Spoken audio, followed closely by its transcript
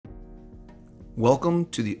Welcome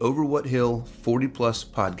to the Over What Hill 40 Plus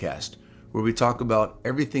podcast, where we talk about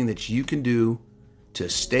everything that you can do to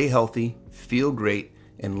stay healthy, feel great,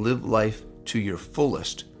 and live life to your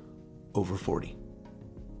fullest over 40.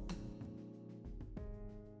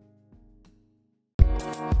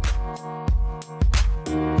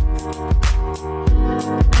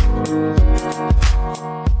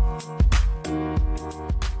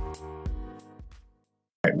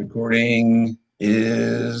 Recording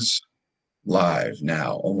is live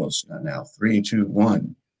now, almost not now. 3, 2,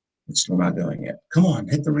 1. It's still not going yet. Come on,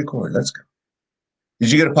 hit the record. Let's go.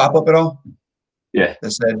 Did you get a pop-up at all? Yeah.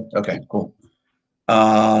 That said, okay, cool.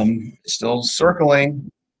 Still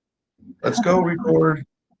circling. Let's go record.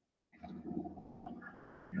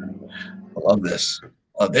 I love this.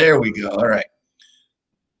 Oh, there we go. All right.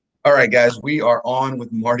 All right, guys, we are on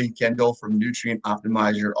with Marty Kendall from Nutrient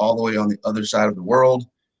Optimizer, all the way on the other side of the world.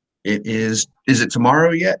 It is it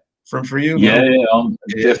tomorrow yet for you? Yeah, I'm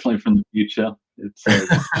definitely from the future. It's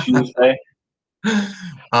Tuesday.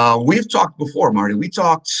 We've talked before, Marty. We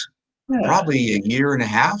talked probably a year and a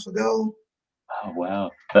half ago. Oh, wow.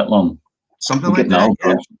 That long. Something like that.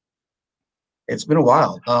 Yeah. It's been a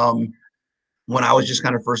while. When I was just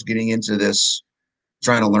kind of first getting into this,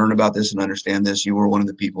 trying to learn about this and understand this, you were one of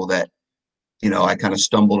the people that, I kind of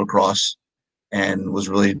stumbled across and was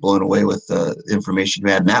really blown away with the information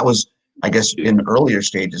you had. And that was, I guess, in the earlier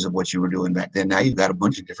stages of what you were doing back then. Now you've got a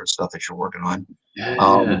bunch of different stuff that you're working on.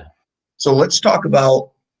 So let's talk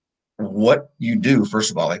about what you do.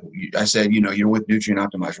 First of all, like I said, you're with Nutrient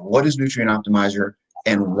Optimizer. What is Nutrient Optimizer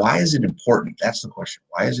and why is it important? That's the question.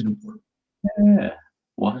 Why is it important? Yeah.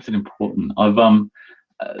 Why is it important? I've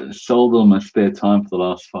sold all my spare time for the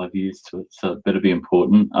last 5 years to it, so it better be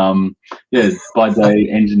important. By day,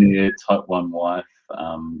 engineer, type 1 wife,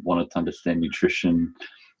 wanted to understand nutrition,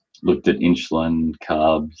 looked at insulin,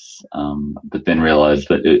 carbs, but then realized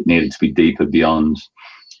that it needed to be deeper beyond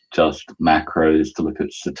just macros to look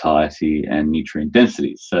at satiety and nutrient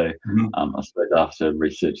density. So I suppose after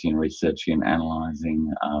researching and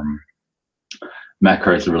analyzing,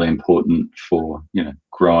 macros are really important for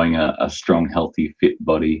growing a strong, healthy, fit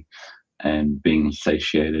body and being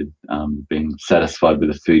satiated, being satisfied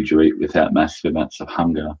with the food you eat without massive amounts of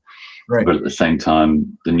hunger. Right. But at the same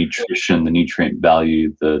time, the nutrition, the nutrient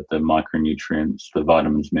value, the micronutrients, the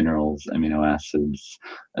vitamins, minerals, amino acids,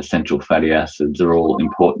 essential fatty acids are all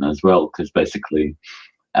important as well, because basically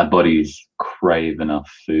our bodies crave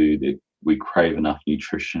enough food, we crave enough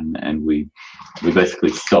nutrition, and we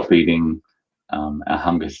basically stop eating. Our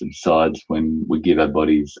hunger subsides when we give our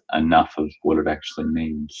bodies enough of what it actually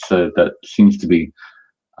needs. So that seems to be,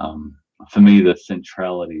 for me, the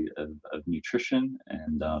centrality of nutrition.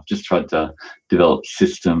 And I've just tried to develop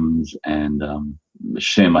systems and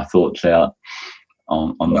share my thoughts out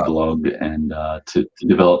on the blog, and to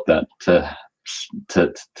develop that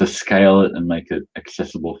to scale it and make it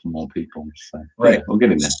accessible for more people. So we're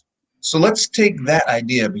getting there. So let's take that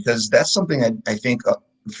idea, because that's something I think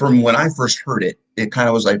from when I first heard it, it kind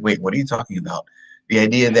of was like, wait, what are you talking about? The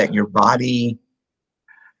idea that your body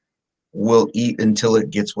will eat until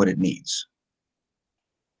it gets what it needs,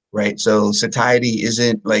 right? So satiety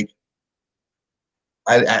isn't like,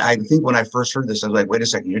 I think when I first heard this, I was like, wait a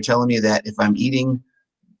second, you're telling me that if I'm eating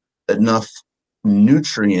enough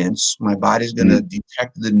nutrients, my body's going to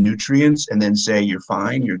detect the nutrients and then say, you're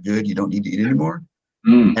fine, you're good, you don't need to eat anymore.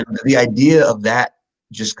 And the idea of that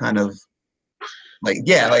just kind of I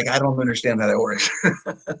don't understand how that works.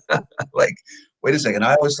 Like, wait a second.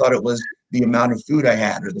 I always thought it was the amount of food I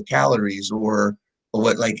had or the calories or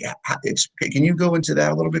what, can you go into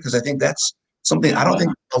that a little bit? Because I think that's something, I don't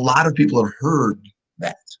think a lot of people have heard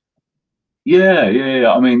that.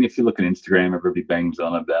 Yeah. I mean, if you look at Instagram, everybody bangs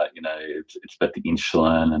on about, it's about the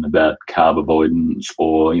insulin and about carb avoidance,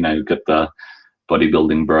 or, you've got the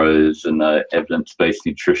bodybuilding bros and the evidence-based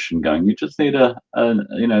nutrition going, you just need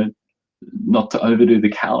not to overdo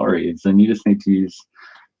the calories, and you just need to use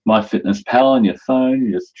MyFitnessPal on your phone.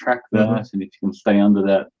 You just track that, and if you can stay under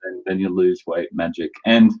that, then you lose weight magic.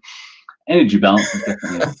 And energy balance is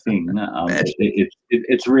definitely a thing.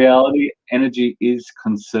 It's reality. Energy is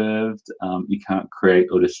conserved. You can't create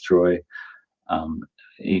or destroy. E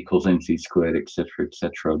equals MC squared,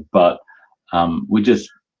 etc. But we just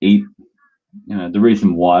eat. The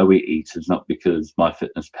reason why we eat is not because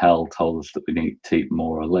MyFitnessPal told us that we need to eat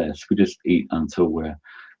more or less. We just eat until we're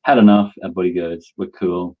had enough. Our body goes, we're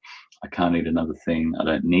cool. I can't eat another thing. I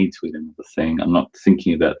don't need to eat another thing. I'm not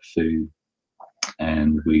thinking about food.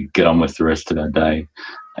 And we get on with the rest of our day,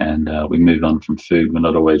 and we move on from food. We're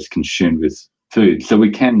not always consumed with food. So we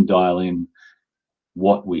can dial in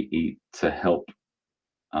what we eat to help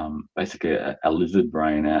basically our lizard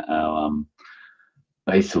brain, our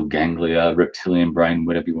basal ganglia, reptilian brain,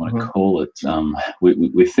 whatever you want to call it.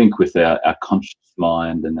 We think with our conscious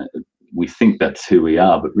mind, and we think that's who we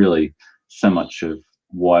are, but really so much of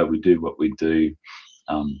why we do what we do,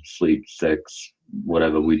 sleep, sex,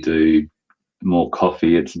 whatever we do, more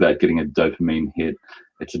coffee, it's about getting a dopamine hit.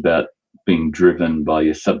 It's about being driven by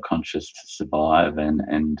your subconscious to survive.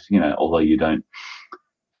 And although you don't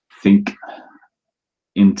think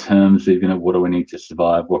in terms of, what do I need to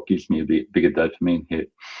survive? What gives me a bigger dopamine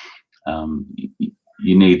hit? You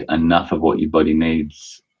need enough of what your body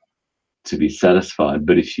needs to be satisfied.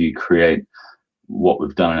 But if you create what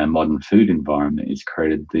we've done in our modern food environment, is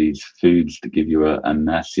created these foods that give you a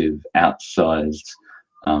massive outsized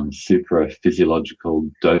super physiological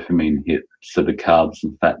dopamine hit. So the carbs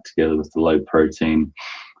and fat together with the low protein,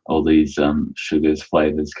 all these sugars,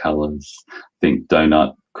 flavors, colors, think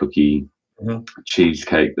donut, cookie,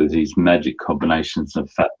 cheesecake. There's these magic combinations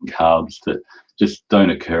of fat and carbs that just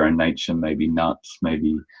don't occur in nature. Maybe nuts,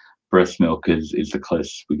 maybe breast milk is the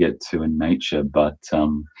closest we get to in nature. But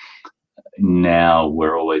now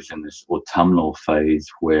we're always in this autumnal phase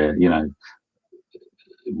where,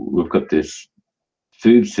 we've got this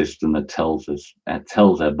food system that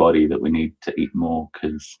tells our body that we need to eat more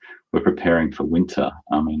because we're preparing for winter.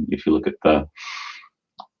 I mean, if you look at the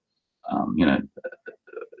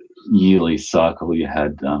yearly cycle, you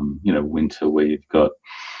had winter where you've got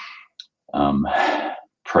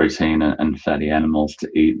protein and fatty animals to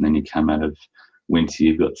eat, and then you come out of winter,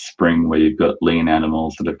 you've got spring where you've got lean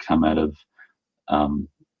animals that have come out of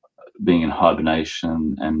being in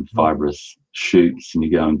hibernation and fibrous shoots, and you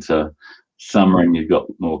go into summer and you've got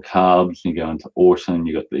more carbs, and you go into autumn,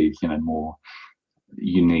 you've got these more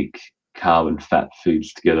unique carb and fat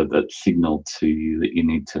foods together that signal to you that you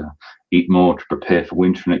need to eat more to prepare for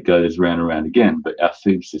winter, and it goes round and round again. But our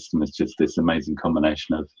food system is just this amazing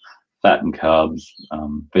combination of fat and carbs,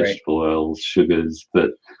 vegetable oils, sugars that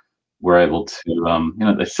we're able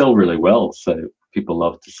to they sell really well, so people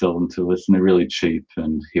love to sell them to us, and they're really cheap.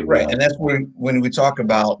 And here we are. And that's when we talk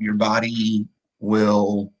about your body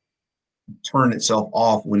will turn itself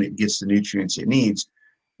off when it gets the nutrients it needs.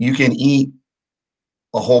 You can eat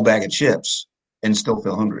a whole bag of chips and still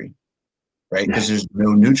feel hungry, right? Because there's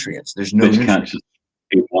no nutrients. There's no nutrients,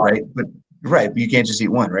 right? But you can't just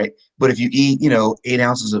eat one, right? But if you eat, 8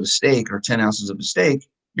 ounces of a steak or 10 ounces of a steak,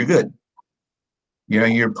 you're good.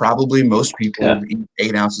 You're probably, most people eat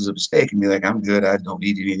 8 ounces of a steak and be like, I'm good, I don't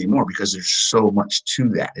need anything more, because there's so much to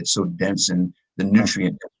that. It's so dense and the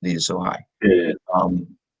nutrient density is so high.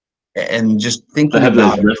 And just thinking they have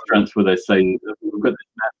about those restaurants where they say, we've got this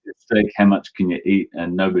massive steak, how much can you eat?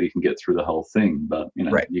 And nobody can get through the whole thing, but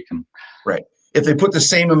you can. Right. If they put the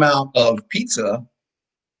same amount of pizza,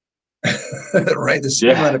 right, the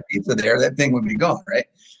same amount of pizza there, that thing would be gone, right?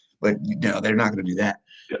 But they're not going to do that.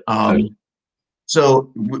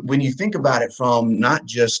 So when you think about it from not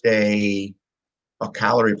just a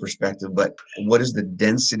calorie perspective, but what is the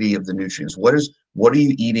density of the nutrients? What are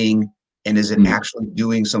you eating? And is it actually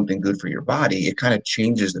doing something good for your body? It kind of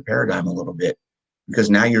changes the paradigm a little bit,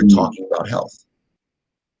 because now you're talking about health.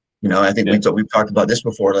 I think we've talked about this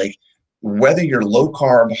before, like whether you're low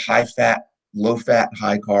carb, high fat, low fat,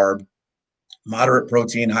 high carb, moderate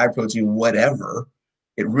protein, high protein, whatever,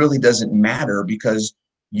 it really doesn't matter, because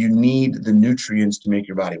you need the nutrients to make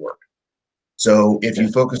your body work. So if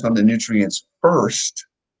you focus on the nutrients first,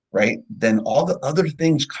 right, then all the other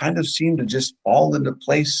things kind of seem to just fall into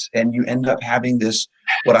place, and you end up having this,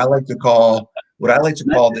 what I like to call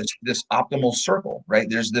this optimal circle, right?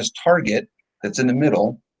 There's this target that's in the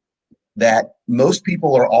middle that most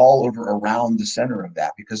people are all over around the center of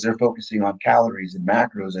that, because they're focusing on calories and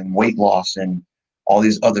macros and weight loss and all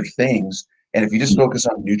these other things. And if you just focus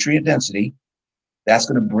on nutrient density, that's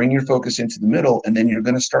going to bring your focus into the middle, and then you're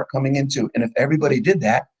going to start coming into, and if everybody did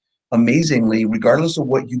that, amazingly, regardless of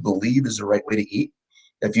what you believe is the right way to eat,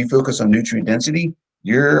 if you focus on nutrient density,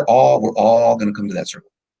 we're all going to come to that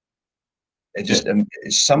circle. It just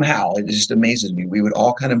somehow, it just amazes me. We would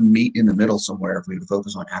all kind of meet in the middle somewhere if we would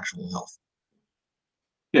focus on actual health.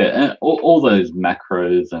 Yeah, and all those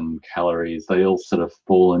macros and calories, they all sort of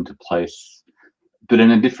fall into place, but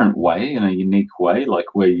in a different way, in a unique way.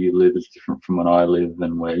 Like where you live is different from where I live,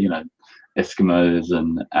 and where, Eskimos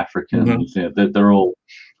and Africans, they're all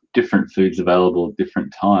different foods available at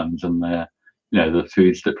different times, and they're, the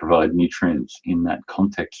foods that provide nutrients in that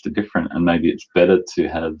context are different. And maybe it's better to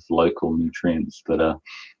have local nutrients that are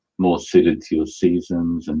more suited to your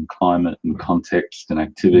seasons and climate and context and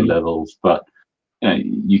activity levels. But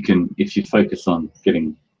you can, if you focus on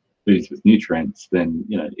getting foods with nutrients, then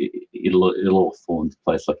it'll all fall into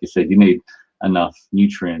place. Like you said, you need enough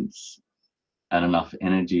nutrients and enough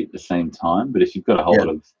energy at the same time. But if you've got a whole lot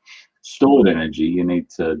of stored energy, you need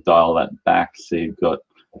to dial that back so you've got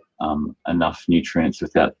enough nutrients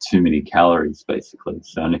without too many calories, basically.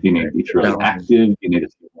 So, and if you're really active, you need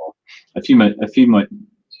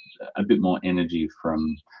a bit more energy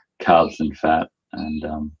from carbs and fat,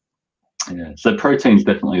 and so protein's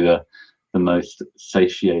definitely the most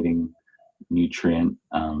satiating nutrient.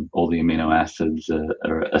 All the amino acids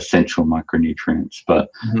are essential micronutrients, but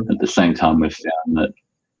at the same time, we've found that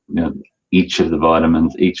each of the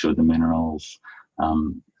vitamins, each of the minerals,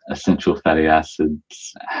 essential fatty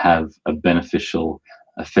acids have a beneficial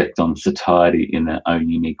effect on satiety in their own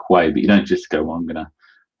unique way. But you don't just go, well, I'm going to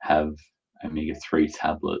have omega-3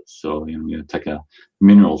 tablets, or I'm going to take a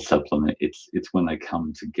mineral supplement. It's when they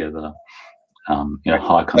come together,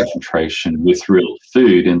 high concentration with real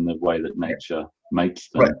food in the way that nature makes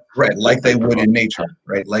them. Right, like they would in nature,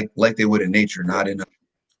 right? Like they would in nature, not in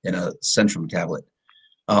a central tablet.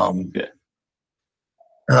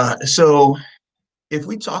 So if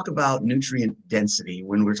we talk about nutrient density,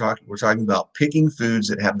 when we're talking about picking foods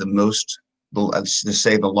that have the most, let's just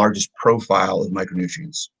say, the largest profile of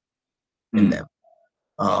micronutrients in them.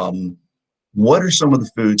 What are some of the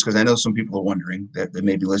foods, because I know some people are wondering that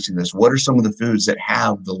may be listening to this, what are some of the foods that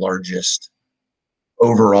have the largest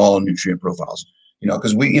overall nutrient profiles?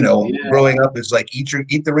 Because growing up, it's like eat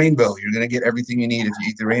the rainbow. You're going to get everything you need if you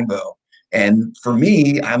eat the rainbow. And for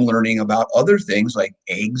me, I'm learning about other things like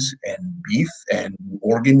eggs and beef and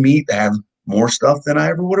organ meat that have more stuff than I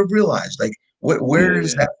ever would have realized. Like, where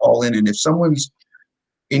does that fall in? And if someone's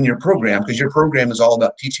in your program, because your program is all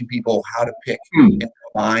about teaching people how to pick and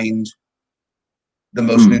find the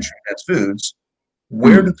most nutrient-dense foods,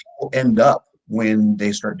 where do people end up when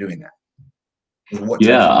they start doing that?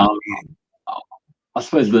 I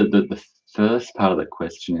suppose the first part of the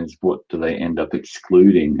question is, what do they end up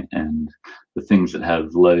excluding? And the things that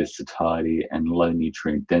have low satiety and low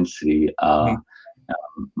nutrient density are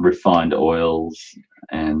refined oils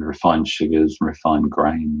and refined sugars and refined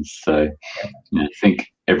grains. So think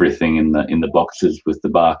everything in the boxes with the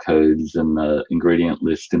barcodes and the ingredient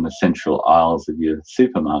list in the central aisles of your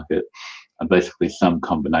supermarket are basically some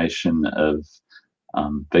combination of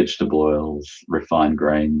vegetable oils, refined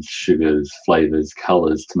grains, sugars, flavors,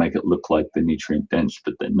 colors to make it look like they're nutrient dense,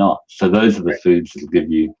 but they're not. So those are the foods that will give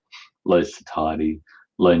you low satiety,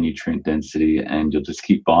 low nutrient density, and you'll just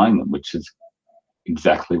keep buying them, which is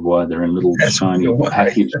exactly why they're in little shiny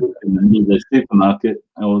packages in the middle of the supermarket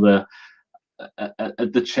or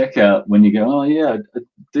at the checkout when you go, oh yeah, I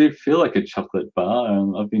do feel like a chocolate bar,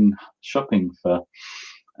 and I've been shopping for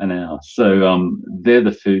an hour. So they're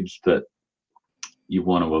the foods that you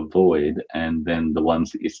want to avoid, and then the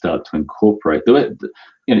ones that you start to incorporate.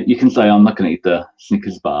 You can say, I'm not going to eat the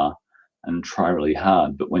Snickers bar and try really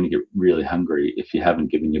hard, but when you get really hungry, if you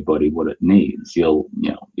haven't given your body what it needs, you'll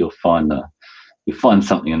find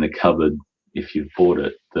something in the cupboard, if you've bought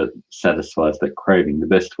it, that satisfies that craving. The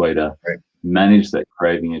best way to manage that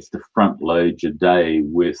craving is to front load your day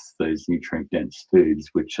with those nutrient dense foods,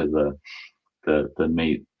 which are the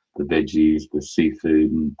meat, the veggies, the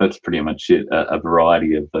seafood, and that's pretty much it. A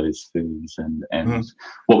variety of those foods, and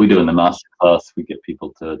what we do in the masterclass, we get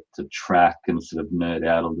people to track and sort of nerd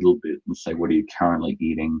out a little bit and say, what are you currently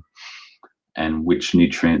eating, and which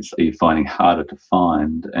nutrients are you finding harder to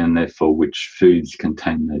find, and therefore which foods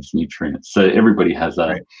contain those nutrients. So everybody has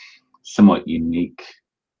a somewhat unique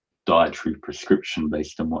dietary prescription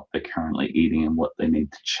based on what they're currently eating and what they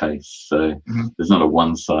need to chase. So there's not a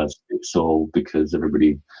one size fits all, because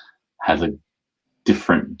everybody has a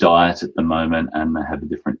different diet at the moment, and they have a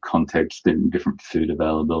different context and different food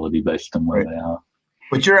availability based on where they are.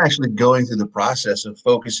 But you're actually going through the process of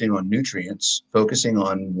focusing on nutrients, focusing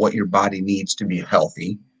on what your body needs to be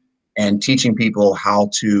healthy, and teaching people how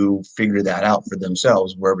to figure that out for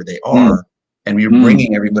themselves wherever they are. And you're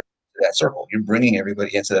bringing everybody into that circle. You're bringing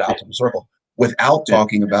everybody into that optimal circle without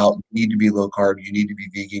talking about, you need to be low carb, you need to be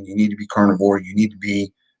vegan, you need to be carnivore, you need to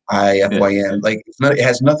be IFYM. Like, it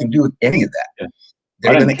has nothing to do with any of that.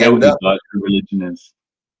 They're going to end up. Religion is.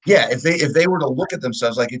 Yeah, if they were to look at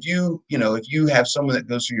themselves, like if you have someone that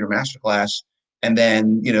goes through your masterclass and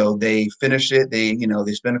then they finish it, they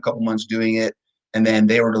spend a couple months doing it, and then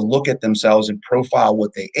they were to look at themselves and profile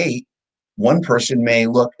what they ate, one person may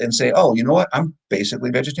look and say, oh, you know what, I'm basically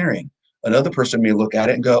vegetarian. Another person may look at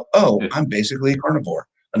it and go, oh, I'm basically carnivore.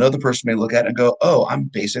 Another person may look at it and go, oh, I'm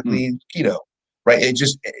basically keto. Right? It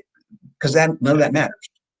just, because none of that matters.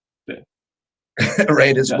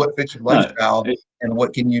 Right? It's what fits your lifestyle and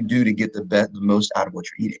what can you do to get the most out of what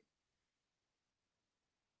you're eating.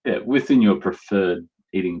 yeah, within your preferred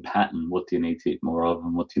eating pattern, what do you need to eat more of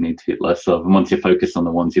and what do you need to eat less of? And once you focus on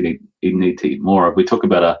the ones you need to eat more of, we talk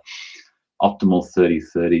about a optimal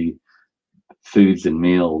 30-30 foods and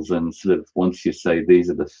meals, and sort of once you say these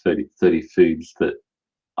are the 30 foods that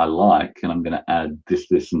I like and I'm going to add this,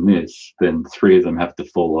 this and this, then 3 of them have to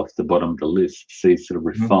fall off the bottom of the list. So you sort of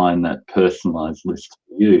refine that personalized list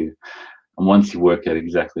for you. And once you work out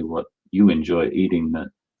exactly what you enjoy eating that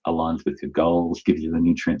aligns with your goals, gives you the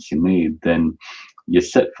nutrients you need, then you're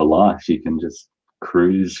set for life. You can just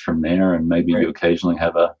cruise from there, and maybe you occasionally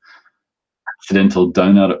have a accidental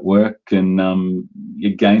donut at work and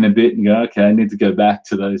you gain a bit and go, okay, I need to go back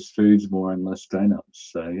to those foods more and less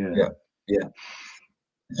donuts. So yeah.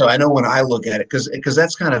 So I know when I look at it, because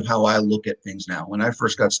that's kind of how I look at things now. When I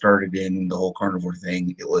first got started in the whole carnivore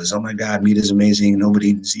thing, it was, oh my God, meat is amazing.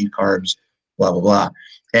 Nobody needs to eat carbs, blah, blah, blah.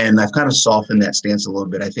 And I've kind of softened that stance a little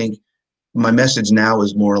bit. I think my message now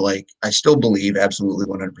is more like, I still believe absolutely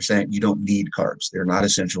 100% you don't need carbs. They're not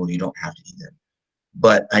essential. You don't have to eat them.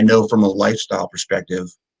 But I know from a lifestyle perspective,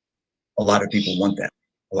 a lot of people want that.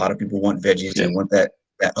 A lot of people want veggies. They want that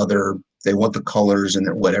other, they want the colors and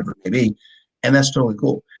whatever it may be. And that's totally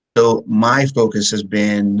cool. So my focus has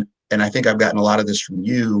been, and I think I've gotten a lot of this from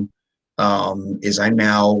you, is I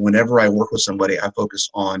now, whenever I work with somebody, I focus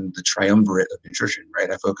on the triumvirate of nutrition,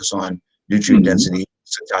 right? I focus on nutrient density,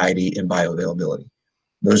 satiety, and bioavailability.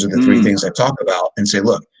 Those are the 3 things I talk about and say,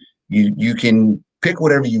 look, you can pick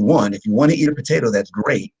whatever you want. If you want to eat a potato, that's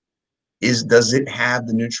great. Does it have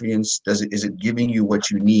the nutrients? Is it giving you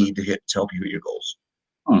what you need to help you hit your goals?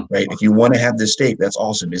 Right? If you want to have this steak, that's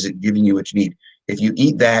awesome. Is it giving you what you need? If you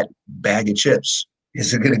eat that bag of chips,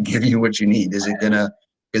 is it going to give you what you need? Is it going to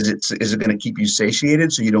keep you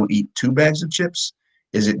satiated so you don't eat 2 bags of chips?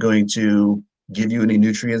 Is it going to give you any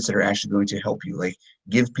nutrients that are actually going to help you? Like,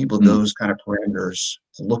 give people those kind of parameters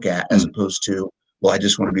to look at, as opposed to, well, I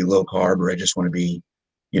just want to be low carb, or I just want to be,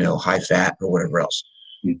 high fat, or whatever else.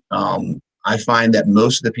 I find that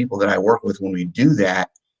most of the people that I work with, when we do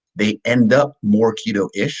that, they end up more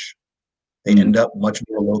keto-ish. They end up much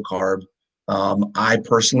more low carb. I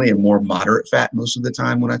personally am more moderate fat most of the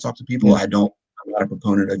time when I talk to people. I'm not a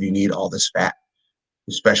proponent of you need all this fat,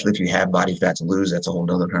 especially if you have body fat to lose. That's a whole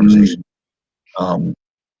nother conversation.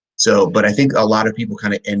 But I think a lot of people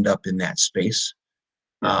kind of end up in that space.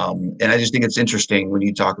 And I just think it's interesting when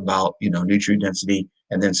you talk about, nutrient density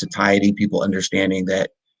and then satiety, people understanding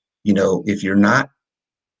that,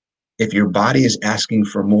 if your body is asking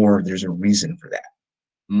for more, there's a reason for that.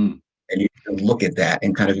 And you can look at that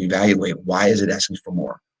and kind of evaluate, why is it asking for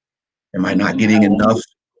more? Am I not getting enough?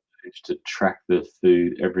 To track the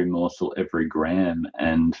food, every morsel, every gram,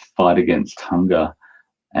 and fight against hunger,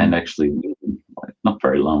 and actually not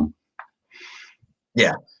very long.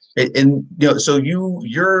 Yeah. And so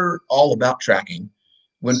you're all about tracking.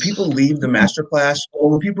 When people leave the masterclass, or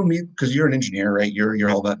when people meet, because you're an engineer, right? You're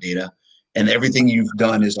all about data, and everything you've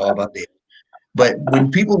done is all about data. But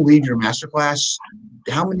when people leave your masterclass,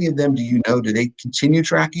 how many of them do you know? Do they continue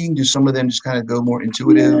tracking? Do some of them just kind of go more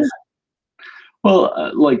intuitive?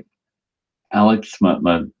 Well, like Alex,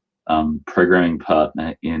 my programming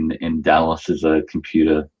partner in Dallas, is a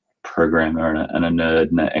computer programmer and a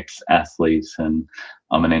nerd and an ex-athlete, and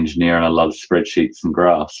I'm an engineer and I love spreadsheets and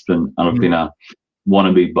graphs. And I've been a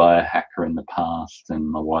wannabe biohacker in the past, and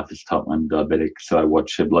my wife is type 1 diabetic, so I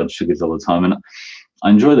watch her blood sugars all the time. And I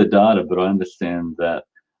enjoy the data, but I understand that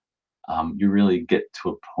you really get to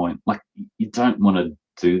a point, like, you don't want to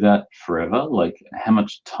do that forever. Like, how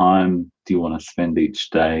much time do you want to spend each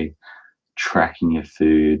day tracking your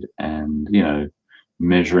food and,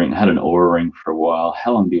 measuring? I had an Oura ring for a while.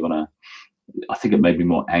 How long do you want to? I think it made me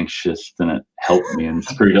more anxious than it helped me, and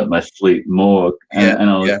screwed up my sleep more. And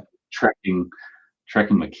I was tracking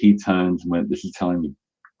my ketones and went, this is telling me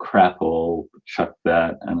crap, all, chuck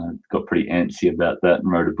that. And I got pretty antsy about that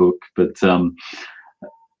and wrote a book. But I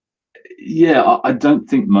don't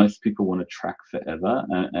think most people want to track forever.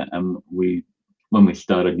 And when we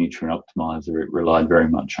started Nutrient Optimizer, it relied very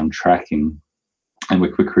much on tracking. And we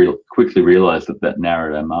quickly realized that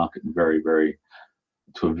narrowed our market very, very,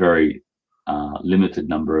 to a very limited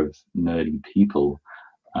number of nerdy people.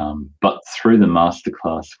 But through the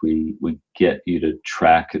masterclass, we get you to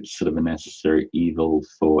track. It's sort of a necessary evil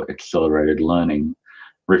for accelerated learning.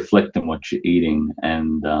 Reflect on what you're eating,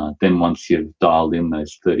 and then once you've dialed in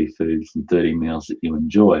those 30 foods and 30 meals that you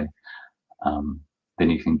enjoy, then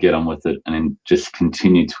you can get on with it and then just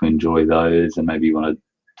continue to enjoy those. And maybe you want to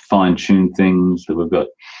fine-tune things. That we've got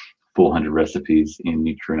 400 recipes in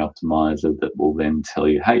Nutrient Optimizer that will then tell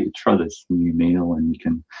you, hey, try this new meal, and you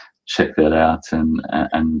can check that out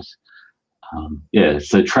and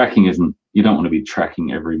So tracking isn't, you don't want to be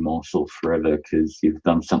tracking every morsel forever, because you've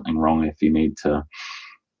done something wrong if you need to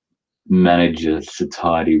manage your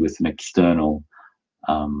satiety with an external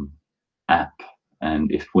app.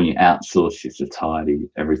 And when you outsource your satiety,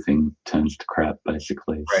 everything turns to crap,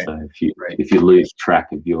 basically. Right. So if you lose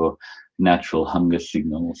track of your natural hunger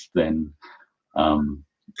signals, then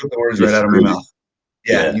took the words right out of my mouth.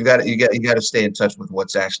 Yeah, Yeah. you got to stay in touch with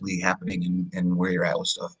what's actually happening and where you're at with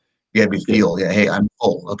stuff. You got to feel, hey, I'm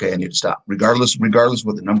full. Okay, I need to stop, regardless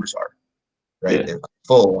what the numbers are. Right. Yeah. If I'm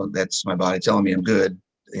full, that's my body telling me I'm good.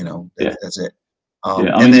 That's it. I and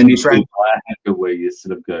mean, then you need to be a biohacker where you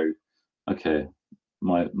sort of go, okay,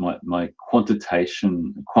 my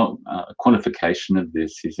quantification of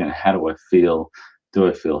this is, how do I feel? Do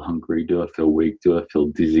I feel hungry? Do I feel weak? Do I feel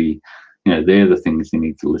dizzy? They're the things you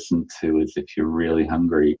need to listen to, as if you're really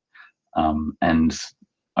hungry, and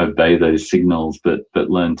obey those signals, but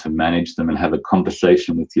learn to manage them and have a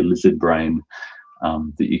conversation with your lizard brain,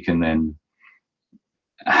 that you can then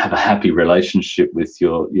have a happy relationship with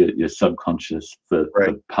your subconscious, the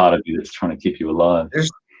part of you that's trying to keep you alive.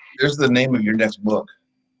 There's the name of your next book.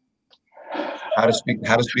 How to speak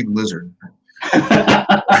lizard.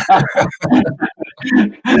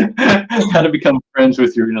 How to become friends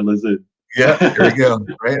with your inner lizard. Yeah, there we go.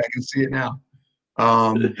 Right, I can see it now.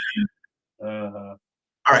 All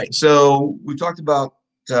right, so we talked about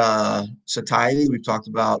satiety. We've talked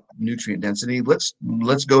about nutrient density. Let's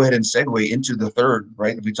go ahead and segue into the third.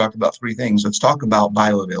 Right, we talked about three things. Let's talk about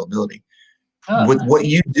bioavailability. With what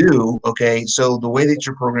you do, okay, so the way that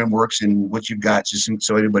your program works and what you've got, just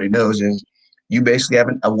so everybody knows, is you basically have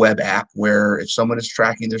a web app where if someone is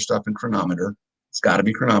tracking their stuff in Chronometer, it's got to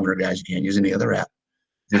be Chronometer, guys. You can't use any other app.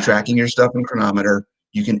 If you're tracking your stuff in Chronometer,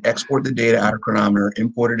 you can export the data out of Chronometer,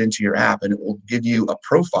 import it into your app, and it will give you a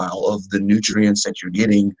profile of the nutrients that you're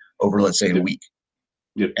getting over, let's say, a week.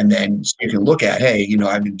 Yep. And then you can look at, hey,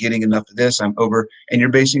 I've been getting enough of this, I'm over, and you're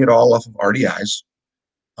basing it all off of RDIs,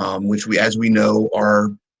 which as we know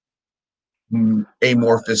are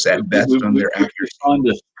amorphous at best on their accuracy. We're trying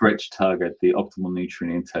to stretch target the optimal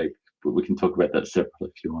nutrient intake, but we can talk about that separately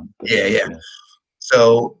if you want. But, yeah.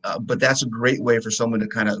 So, but that's a great way for someone to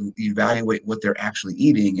kind of evaluate what they're actually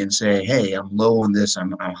eating and say, hey, I'm low on this,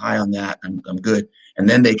 I'm high on that, I'm good. And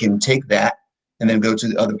then they can take that and then go to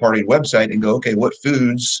the other party website and go, okay, what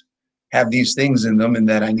foods have these things in them and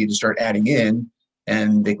that I need to start adding in,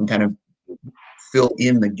 and they can kind of fill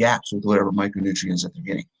in the gaps with whatever micronutrients that they're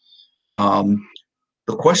getting.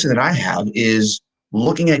 The question that I have is,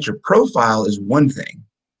 looking at your profile is one thing.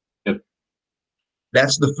 Yep.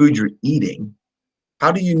 That's the food you're eating.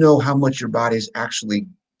 How do you know how much your body is actually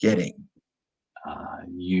getting?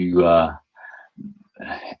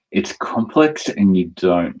 It's complex, and you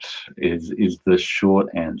don't is the short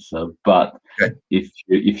answer. But if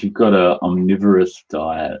you've got an omnivorous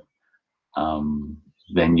diet,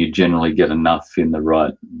 then you generally get enough in the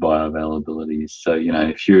right bioavailability. So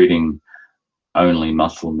if you're eating only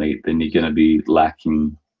muscle meat, then you're going to be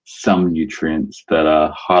lacking some nutrients that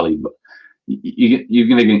are highly.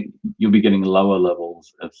 You'll be getting lower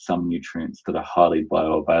levels of some nutrients that are highly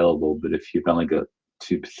bioavailable. But if you've only got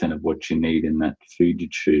 2% of what you need in that food you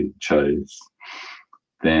chose,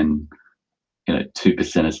 then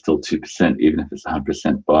 2% is still 2%, even if it's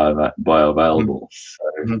 100% bioavailable.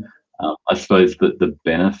 So I suppose that the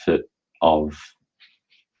benefit of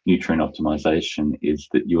nutrient optimization is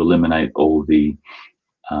that you eliminate all the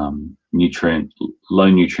low nutrient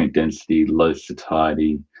density, low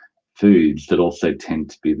satiety foods that also tend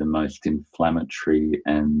to be the most inflammatory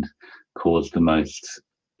and cause the most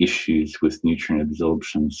issues with nutrient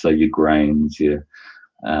absorption. So your grains, your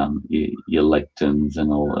lectins,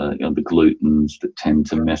 and all the glutens that tend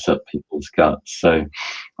to mess up people's guts. So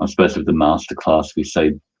I suppose with the masterclass, we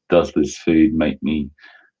say, does this food make me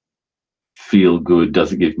feel good?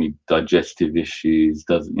 Does it give me digestive issues?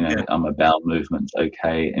 Are my bowel movements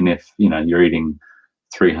okay? And if you're eating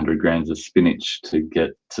 300 grams of spinach to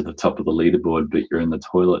get to the top of the leaderboard, but you're in the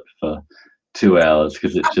toilet for 2 hours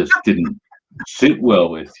because it just didn't sit well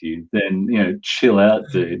with you, then chill out,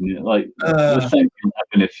 dude. The same can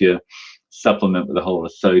happen if you supplement with a whole lot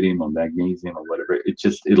of sodium or magnesium or whatever.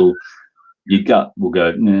 Your gut will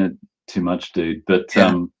go, nah, too much, dude. But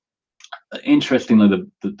interestingly,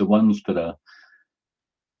 the ones that are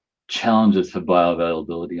challenges for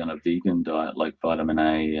bioavailability on a vegan diet, like vitamin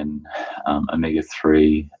A and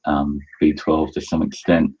omega-3, B12 to some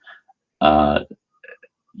extent,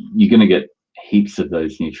 you're going to get heaps of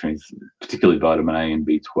those nutrients, particularly vitamin A and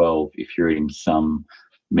B12, if you're eating some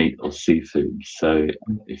meat or seafood. So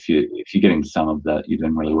if you're getting some of that, you're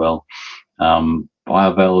doing really well.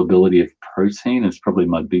 Bioavailability of protein is probably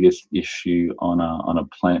my biggest issue on a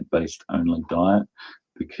plant-based only diet,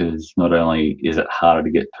 because not only is it harder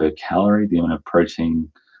to get per calorie, the amount of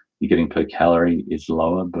protein you're getting per calorie is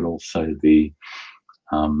lower, but also the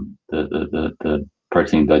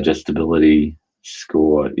protein digestibility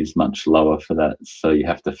score is much lower for that. So you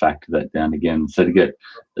have to factor that down again. So to get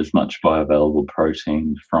as much bioavailable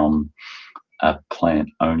protein from a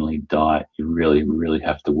plant-only diet, you really, really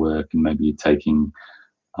have to work, and maybe you're taking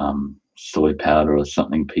soy powder or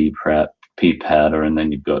something, pea powder, and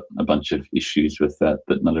then you've got a bunch of issues with that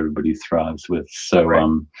not everybody thrives with.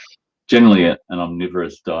 So generally an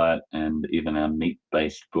omnivorous diet, and even our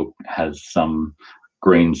meat-based book has some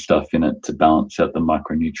green stuff in it to balance out the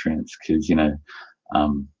micronutrients, because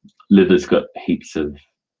liver's got heaps of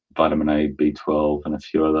vitamin A, B12, and a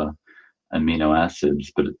few other amino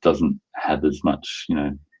acids, but it doesn't have as much,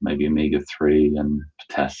 maybe omega-3 and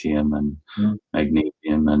potassium and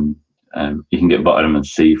magnesium, and you can get vitamin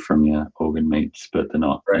C from your organ meats, but they're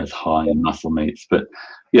not as high in muscle meats. But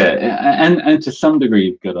and to some degree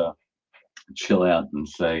you've got to chill out and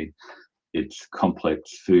say it's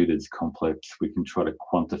complex. Food is complex. We can try to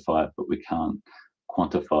quantify it, but we can't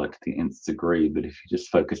quantify it to the nth degree. But if you're just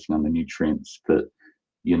focusing on the nutrients that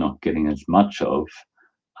you're not getting as much of,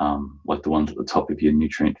 like the ones at the top of your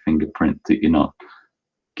nutrient fingerprint that you're not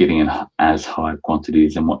getting in as high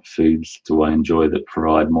quantities, and what foods do I enjoy that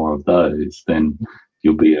provide more of those, then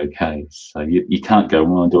you'll be okay. So you can't go,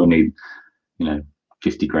 well, do I need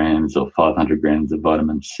 50 grams or 500 grams of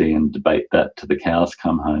vitamin C, and debate that to the cows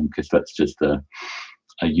come home, because that's just a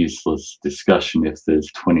useless discussion. If there's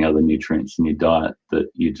 20 other nutrients in your diet that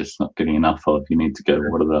you're just not getting enough of, you need to go,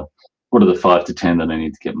 what are the 5 to 10 that I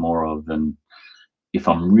need to get more of? And if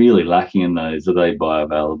I'm really lacking in those, are they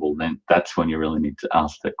bioavailable? Then that's when you really need to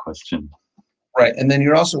ask that question. Right. And then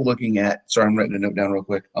you're also looking at, sorry, I'm writing a note down real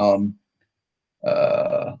quick. What?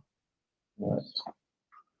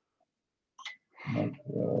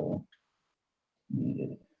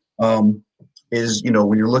 Is,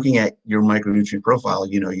 when you're looking at your micronutrient profile,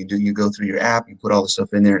 you go through your app, you put all the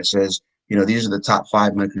stuff in there, it says, these are the top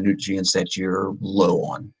 5 micronutrients that you're low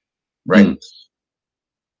on, right?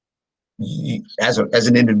 As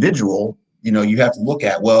an individual, you have to look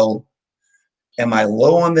at, well, am I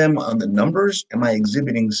low on them on the numbers? Am I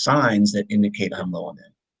exhibiting signs that indicate I'm low on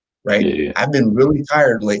them? Right? Yeah. I've been really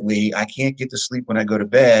tired lately. I can't get to sleep when I go to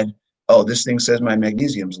bed. Oh, this thing says my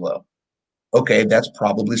magnesium's low. Okay, that's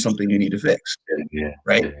probably something you need to fix.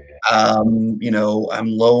 Right? I'm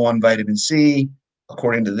low on vitamin C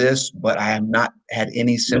according to this, but I have not had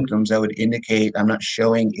any symptoms that would indicate I'm not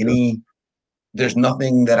showing any. There's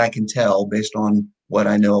nothing that I can tell based on what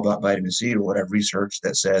I know about vitamin C or what I've researched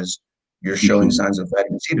that says you're showing signs of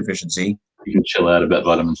vitamin C deficiency. You can chill out about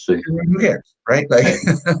vitamin C. Who cares, right? Like,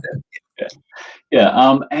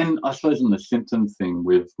 and I suppose in the symptom thing,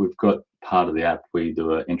 we've got part of the app where you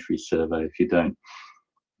do an entry survey. If you don't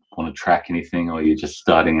want to track anything, or you're just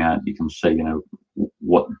starting out, you can say,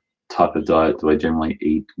 what type of diet do I generally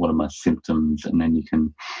eat? What are my symptoms? And then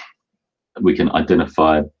we can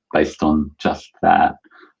identify based on just that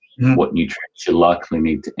what nutrients you likely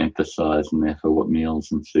need to emphasize, and therefore what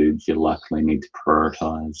meals and foods you likely need to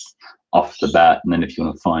prioritize off the bat. And then if you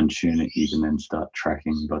want to fine tune it, you can then start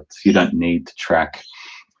tracking. But you don't need to track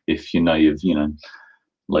if you've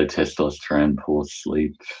low testosterone, poor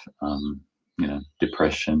sleep,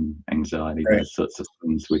 depression, anxiety, those sorts of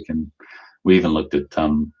things. We even looked at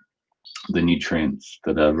the nutrients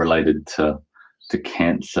that are related to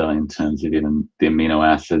cancer, in terms of even the amino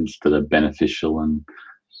acids that are beneficial and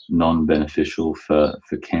non-beneficial for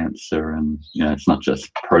cancer. And it's not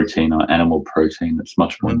just protein or animal protein, it's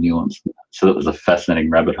much more nuanced. So that was a fascinating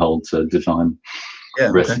rabbit hole to design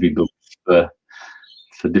recipe books for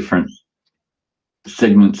different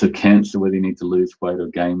segments of cancer, whether you need to lose weight or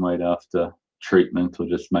gain weight after treatment, or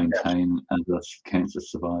just maintain as a cancer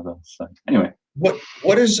survivor. So anyway,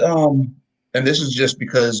 what is and this is just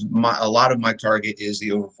because a lot of my target is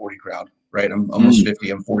the over 40 crowd, right? I'm almost 50.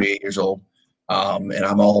 I'm 48 years old. And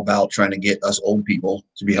I'm all about trying to get us old people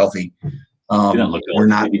to be healthy. We're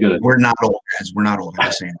not old, guys. We're not old.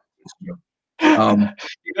 I'm saying.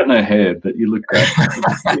 You got no hair, but you look great.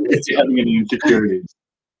 You're having any insecurities.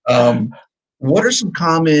 What are some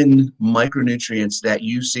common micronutrients that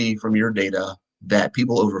you see from your data that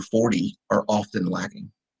people over 40 are often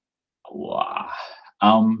lacking? Wow.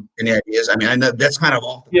 Any ideas? I mean, I know that's kind of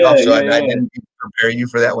off the cuff, so I didn't prepare you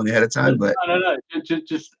for that one ahead of time. But no,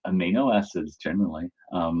 just amino acids generally.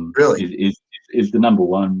 Really, is the number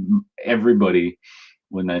one. Everybody,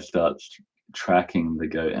 when they start tracking, they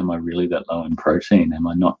go, "Am I really that low in protein? Am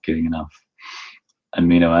I not getting enough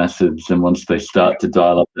amino acids, and once they start to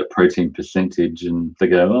dial up that protein percentage, and they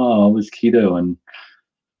go, "Oh, I was keto, and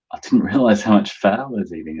I didn't realize how much fat I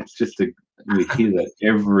was eating." It's just we hear that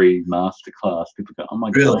every masterclass. People go, "Oh my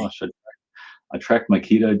Really? gosh, I tracked my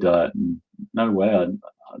keto diet, and no way, I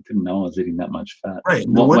didn't know I was eating that much fat." Right.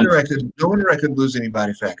 What once, No wonder I could lose any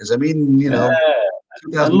body fat. Because I mean, you know, yeah.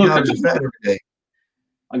 And 2,000 look, calories of fat every day.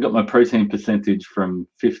 I got my protein percentage from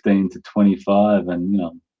 15 to 25, and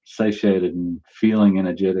satiated and feeling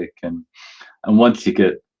energetic, and once you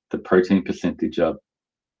get the protein percentage up,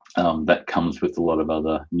 that comes with a lot of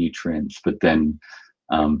other nutrients, but then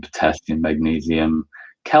potassium, magnesium,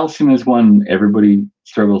 calcium is one everybody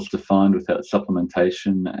struggles to find without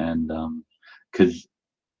supplementation, and because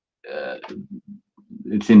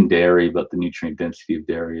it's in dairy, but the nutrient density of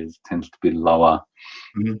dairy tends to be lower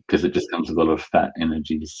because it just comes with a lot of fat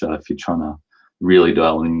energy. So if you're trying to really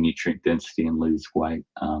dial in nutrient density and lose weight,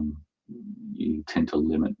 you tend to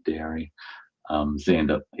limit dairy. So you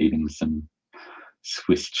end up eating some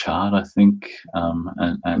Swiss chard, I think,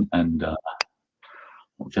 and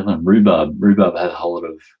what's the other one? Rhubarb. Rhubarb has a whole lot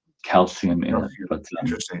of calcium in it, but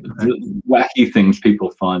Interesting. the wacky things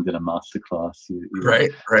people find in a masterclass.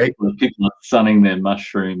 Right. People are sunning their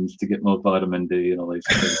mushrooms to get more vitamin D and all these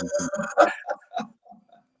crazy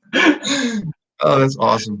things. Oh, that's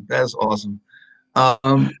awesome. That's awesome.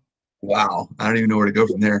 Wow. I don't even know where to go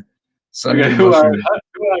from there. Okay, who are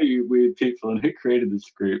you weird people, and who created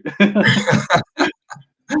this group?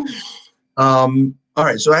 All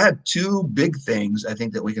right. So I have two big things I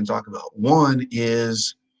think that we can talk about. One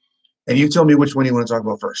is, and you tell me which one you want to talk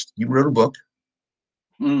about first. You wrote a book.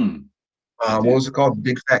 What was it called?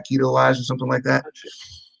 Big Fat Keto Lies or something like that.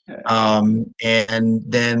 Yeah. And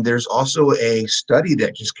then there's also a study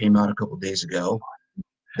that just came out a couple of days ago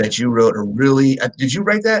that you wrote did you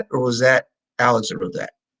write that, or was that Alex that wrote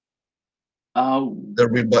that? The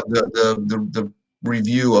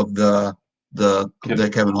review of the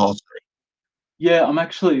Kevin Hall study. Yeah, I'm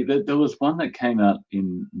actually, there was one that came out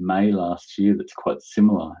in May last year that's quite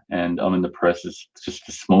similar, and I'm in the process just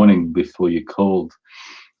this morning before you called,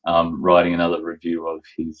 writing another review of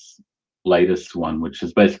his latest one, which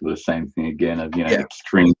is basically the same thing again of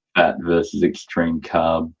extreme fat versus extreme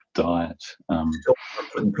carb diet. Still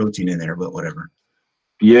putting protein in there, but whatever.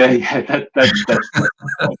 Yeah, that's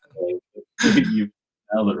you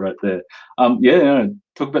nailed it right there.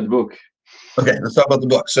 Talk about the book. Okay, let's talk about the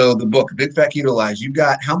book. So the book, Big Fat Keto Lies, you've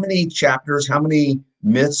got how many chapters, how many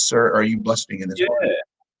myths are you busting in this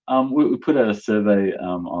book? We put out a survey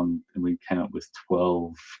and we came up with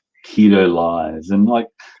 12 keto lies. And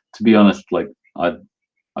to be honest, I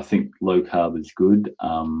think low carb is good,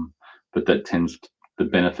 but the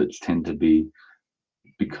benefits tend to be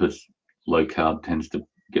because low carb tends to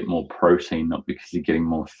get more protein, not because you're getting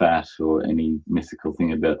more fat or any mythical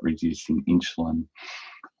thing about reducing insulin.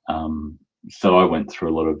 So I went through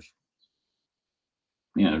a lot of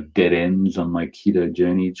dead ends on my keto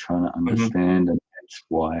journey trying to understand, and that's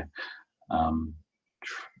why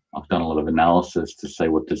I've done a lot of analysis to say,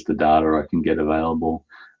 what does the data I can get available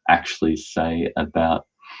actually say about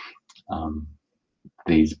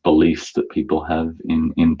these beliefs that people have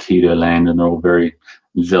in keto land, and they're all very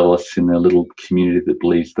zealous in their little community that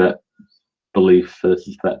believes that belief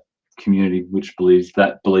versus that community which believes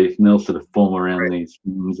that belief, and they'll sort of form around these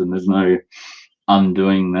things, and there's no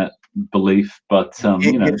undoing that belief. But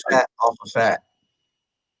fat off of fat.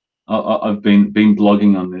 I've been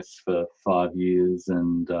blogging on this for 5 years,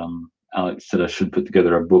 and Alex said I should put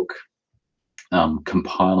together a book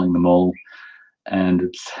compiling them all, and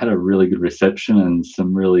it's had a really good reception, and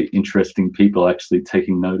some really interesting people actually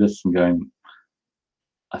taking notice and going,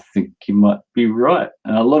 I think you might be right.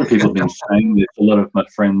 And a lot of people have been saying this. A lot of my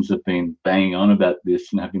friends have been banging on about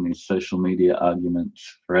this and having these social media arguments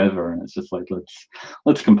forever. And it's just like,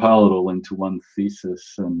 let's compile it all into one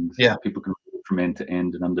thesis, and people can read it from end to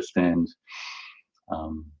end and understand, how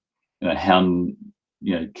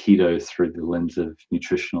keto through the lens of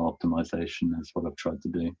nutritional optimization is what I've tried to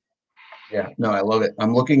do. Yeah, no, I love it.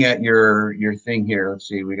 I'm looking at your thing here. Let's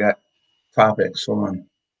see, we got topics. Hold on.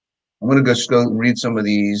 I'm going to just go read some of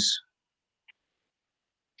these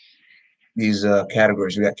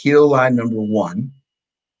categories. We got keto line number 1.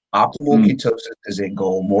 Optimal ketosis is a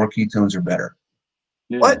goal. More ketones are better.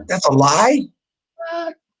 Yeah. What? That's a lie?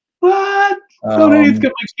 What? Don't I need to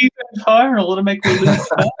get my ketones higher in order to make me lose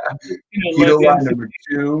fat? Keto line number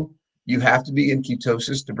 2, you have to be in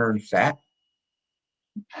ketosis to burn fat.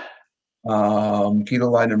 Keto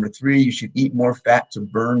line number 3, you should eat more fat to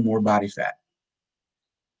burn more body fat.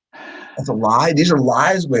 That's a lie. These are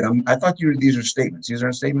lies. Wait, I thought these are statements. These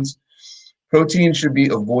aren't statements. Protein should be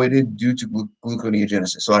avoided due to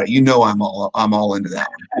gluconeogenesis. So you know I'm all into that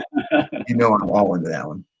one. You know I'm all into that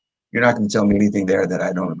one. You're not going to tell me anything there that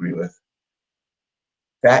I don't agree with.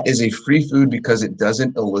 Fat is a free food because it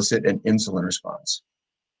doesn't elicit an insulin response.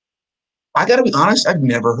 I got to be honest, I've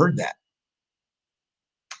never heard that.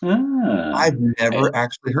 I've never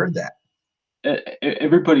actually heard that.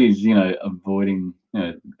 Everybody's, avoiding,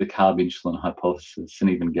 the carb insulin hypothesis, and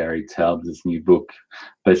even Gary Taubes' new book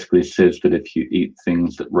basically says that if you eat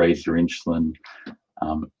things that raise your insulin,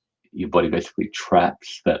 your body basically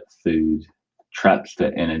traps that food, traps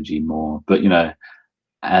that energy more. But,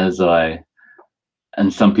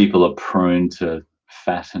 and some people are prone to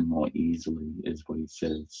fatten more easily, is what he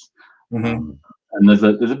says. Mm-hmm. And there's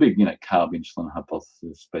a big, carb insulin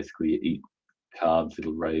hypothesis. Basically, you eat carbs,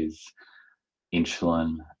 it'll raise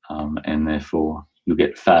insulin, and therefore you'll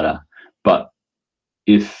get fatter. But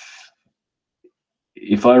if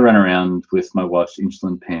I run around with my wife's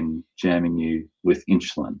insulin pen jamming you with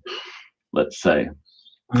insulin, let's say,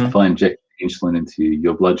 if I inject insulin into you,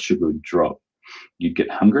 your blood sugar would drop, you'd get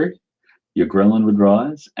hungry, your ghrelin would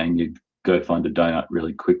rise, and you'd go find a donut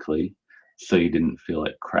really quickly so you didn't feel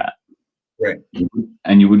like crap. Right.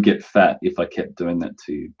 And you would get fat if I kept doing that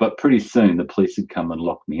to you. But pretty soon the police would come and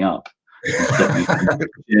lock me up and stop me from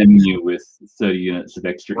jamming you with 30 units of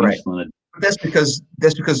extra insulin. That's because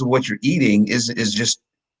of what you're eating is just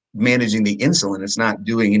managing the insulin. It's not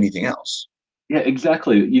doing anything else. Yeah,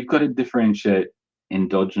 exactly. You've got to differentiate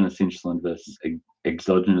endogenous insulin versus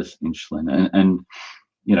exogenous insulin. And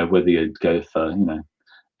whether you go for,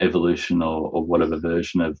 evolution or whatever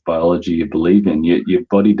version of biology you believe in, your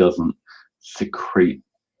body doesn't secrete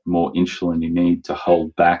more insulin you need to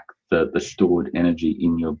hold back the stored energy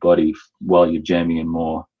in your body while you're jamming in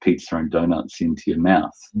more pizza and donuts into your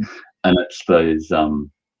mouth. And it's those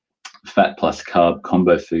fat plus carb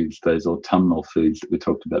combo foods, those autumnal foods that we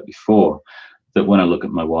talked about before, that when I look at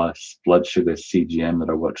my wife's blood sugar CGM that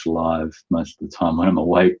I watch live most of the time when I'm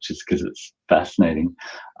awake, just because it's fascinating,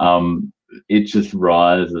 it just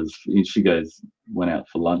rises. She went out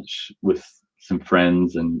for lunch with some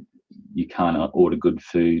friends, and you can't order good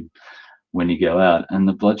food when you go out, and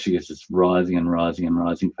the blood sugar is just rising and rising and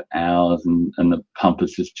rising for hours, and the pump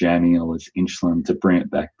is just jamming all this insulin to bring it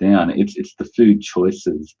back down. It's the food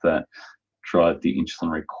choices that drive the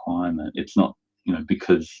insulin requirement. It's not,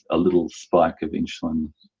 because a little spike of insulin.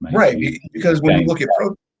 Because when you look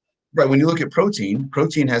at protein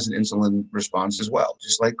has an insulin response as well,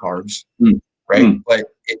 just like carbs. But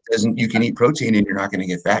it doesn't. You can eat protein and you're not going to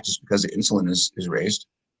get fat just because the insulin is raised.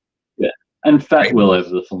 Yeah, and fat will over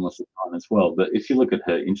the fullness of time as well. But if you look at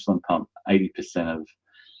her insulin pump, 80% of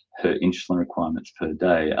her insulin requirements per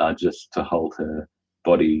day are just to hold her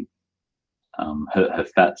body, her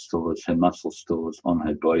fat stores, her muscle stores on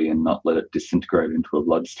her body, and not let it disintegrate into a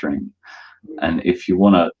bloodstream. And if you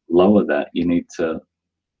want to lower that, you need to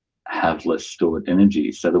have less stored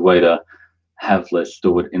energy. So the way to have less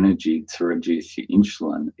stored energy to reduce your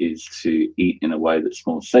insulin is to eat in a way that's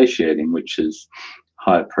more satiating, which is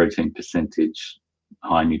higher protein percentage,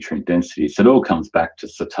 high nutrient density. So it all comes back to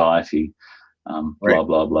satiety, blah,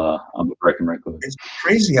 blah, blah. I'm a broken record. It's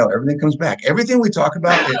crazy how everything comes back. Everything we talk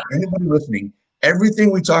about, anybody listening,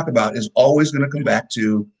 everything we talk about is always going to come back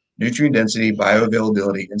to nutrient density,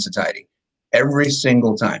 bioavailability, and satiety. Every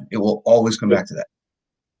single time. It will always come back to that.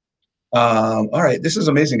 All right. This is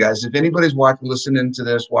amazing, guys. If anybody's listening to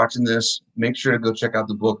this, watching this, make sure to go check out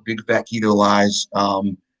the book, Big Fat Keto Lies.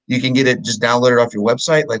 You can get it, just download it off your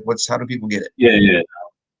website. How do people get it? Yeah.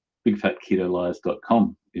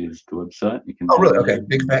 BigFatKetoLies.com is the website. You can. Oh, really? Okay.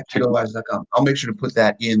 BigFatKetoLies.com. I'll make sure to put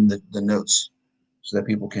that in the notes so that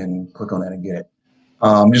people can click on that and get it.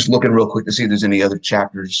 I'm just looking real quick to see if there's any other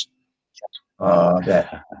chapters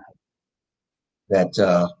that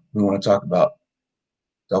we want to talk about.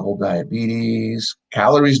 Double diabetes,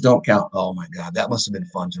 calories don't count. Oh my God, that must have been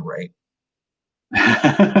fun to write.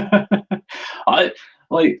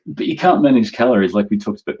 But you can't manage calories like we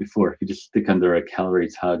talked about before. If you just stick under a calorie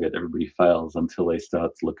target, everybody fails until they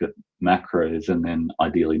start to look at macros and then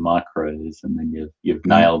ideally micros, and then you've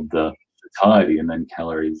nailed the satiety, and then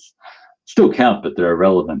calories still count, but they're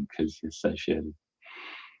irrelevant because you're satiated.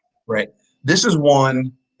 Right. This is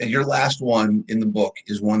one, and your last one in the book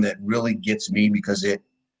is one that really gets me because it,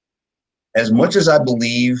 as much as I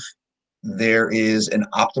believe there is an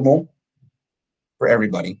optimal for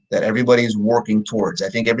everybody, that everybody is working towards. I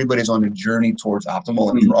think everybody's on a journey towards optimal,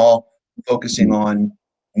 and we're all focusing on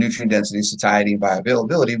nutrient density, satiety, and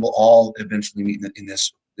bioavailability. We'll all eventually meet in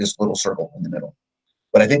this little circle in the middle.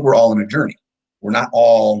 But I think we're all on a journey. We're not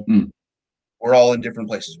all, we're all in different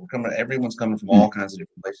places. Everyone's coming from all kinds of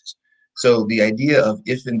different places. So the idea of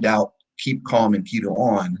if in doubt, keep calm and keto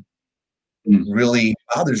on really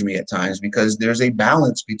bothers me at times, because there's a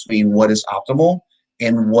balance between what is optimal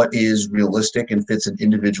and what is realistic and fits an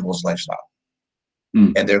individual's lifestyle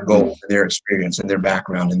and their goals and their experience and their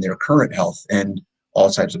background and their current health and all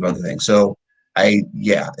types of other things. So I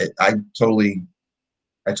totally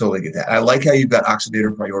get that. I like how you've got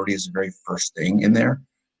oxidative priority as the very first thing in there.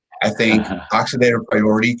 I think oxidative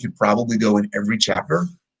priority could probably go in every chapter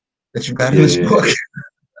that you've got in this book.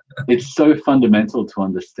 It's so fundamental to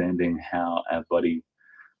understanding how our body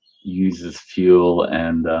uses fuel,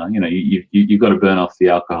 and you've got to burn off the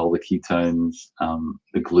alcohol, the ketones,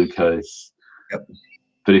 the glucose. Yep.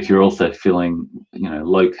 But if you're also feeling,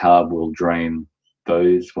 low carb will drain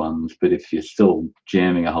those ones. But if you're still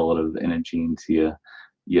jamming a whole lot of energy into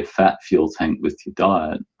your fat fuel tank with your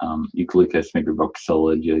diet, your glucose may be rock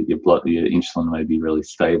solid, your insulin may be really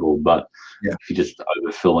stable. But if you're just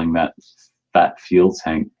overfilling that fat fuel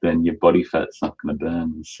tank, then your body fat's not going to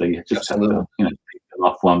burn. So you just have to, pick them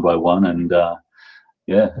off one by one, and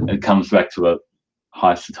it comes back to a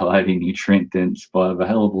high satiety, nutrient dense,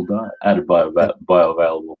 bioavailable diet, added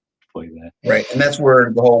bioavailable for you there. Right, and that's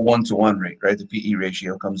where the whole 1-to-1 rate, right, the PE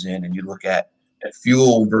ratio comes in, and you look at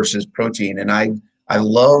fuel versus protein. And I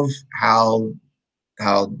love how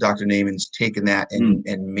Dr. Naiman's taken that and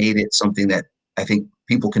made it something that I think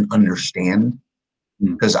people can understand.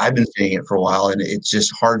 Because I've been saying it for a while, and it's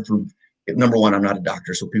just hard for. Number one, I'm not a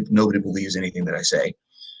doctor, so nobody believes anything that I say.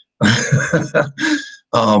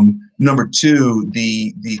 Number two,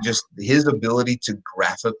 the just his ability to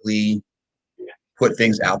graphically put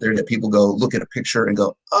things out there that people go look at a picture and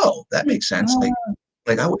go, oh, that makes sense.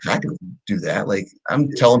 Like I wish I could do that. Like I'm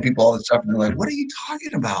telling people all this stuff, and they're like, what are you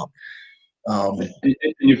talking about? And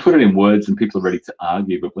you put it in words and people are ready to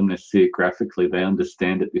argue, but when they see it graphically, they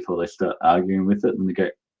understand it before they start arguing with it, and they go,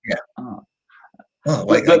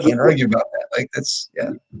 I can't argue about that. Like that's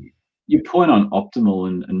Your point on optimal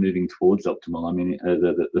and moving towards optimal. I mean,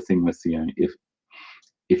 the thing with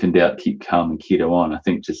if in doubt, keep calm and keto on. I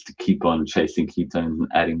think just to keep on chasing ketones and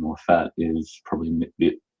adding more fat is probably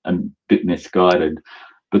a bit misguided.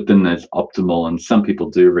 But then there's optimal, and some people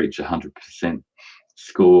do reach 100%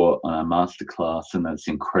 score on our masterclass, and that's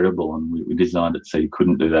incredible. And we designed it so you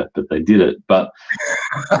couldn't do that, but they did it. But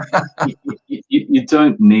you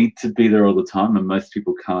don't need to be there all the time, and most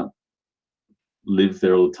people can't live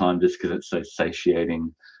there all the time just because it's so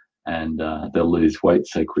satiating, and they'll lose weight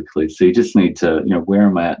so quickly. So you just need to, where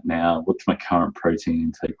am I at now? What's my current protein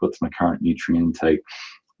intake? What's my current nutrient intake?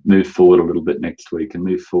 Move forward a little bit next week, and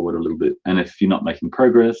move forward a little bit. And if you're not making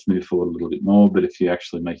progress, move forward a little bit more. But if you're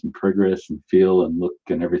actually making progress and feel and look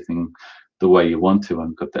and everything the way you want to,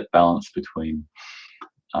 and got that balance between,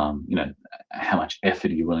 how much effort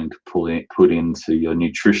are you willing to put into your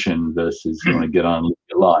nutrition versus you want to get on and live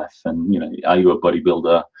your life. And, are you a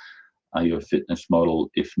bodybuilder? Are you a fitness model?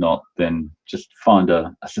 If not, then just find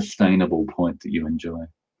a sustainable point that you enjoy.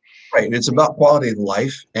 Right. It's about quality of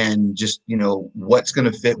life, and just, what's going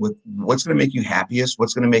to fit with what's going to make you happiest,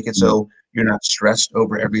 what's going to make it so you're not stressed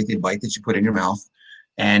over every bite that you put in your mouth.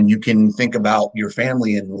 And you can think about your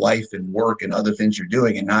family and life and work and other things you're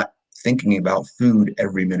doing, and not thinking about food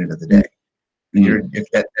every minute of the day. If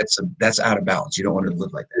that's out of balance. You don't want to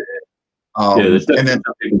live like that. There's definitely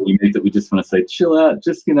some people we meet that we just want to say, chill out,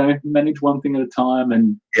 just manage one thing at a time,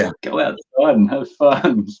 and go outside and have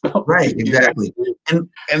fun. Right, exactly.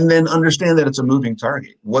 And then understand that it's a moving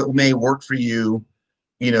target. What may work for you,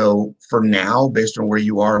 for now, based on where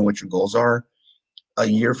you are and what your goals are, a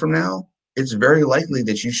year from now, it's very likely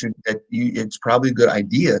that it's probably a good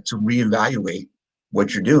idea to reevaluate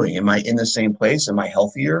what you're doing. Am I in the same place? Am I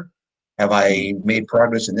healthier? Have I made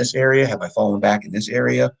progress in this area? Have I fallen back in this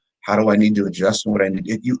area? How do I need to adjust and what I need?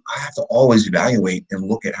 I have to always evaluate and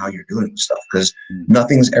look at how you're doing stuff, because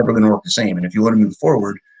nothing's ever going to work the same. And if you want to move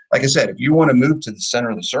forward, like I said, if you want to move to the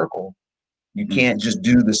center of the circle, you can't just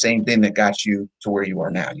do the same thing that got you to where you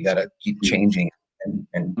are now. You got to keep changing.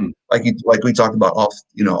 And like we talked about off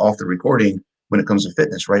the recording, when it comes to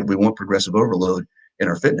fitness, right? We want progressive overload in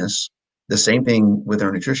our fitness. The same thing with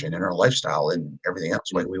our nutrition and our lifestyle and everything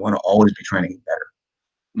else. Like we want to always be trying to get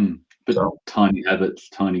better. But tiny habits,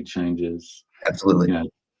 tiny changes. Absolutely.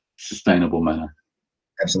 Sustainable manner.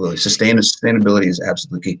 Absolutely. Sustainability is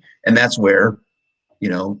absolutely key. And that's where,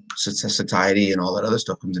 satiety and all that other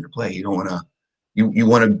stuff comes into play. You don't want to, you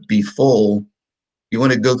want to be full. You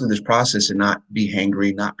want to go through this process and not be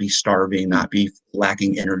hangry, not be starving, not be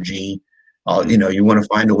lacking energy. You want to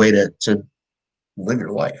find a way to live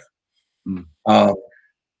your life. All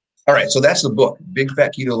right. So that's the book, Big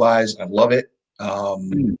Fat Keto Lies. I love it.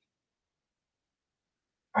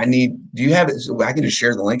 Do you have it? So I can just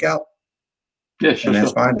share the link out Yeah, and sure, that's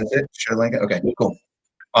sure. fine. That's it. Share the link out. Okay, Yeah. cool.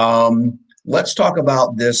 Let's talk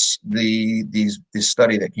about this study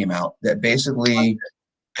that came out that basically,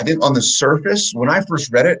 I think on the surface, when I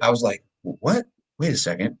first read it, I was like, what? Wait a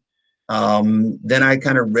second. Then I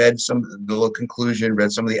kind of read some of the little conclusion,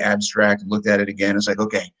 read some of the abstract, looked at it again. It's like,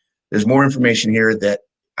 okay, there's more information here that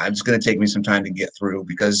it's going to take me some time to get through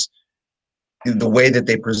because the way that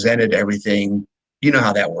they presented everything, you know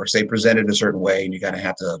how that works. They present it a certain way, and you kind of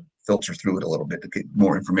have to filter through it a little bit to get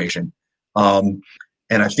more information. Um,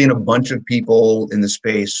 and I've seen a bunch of people in the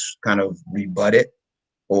space kind of rebut it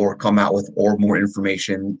or come out with or more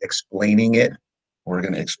information explaining it. We're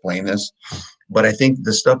going to explain this, but I think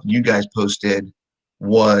the stuff you guys posted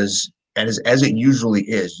was, and as it usually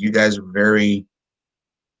is, you guys are very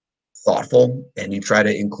thoughtful and you try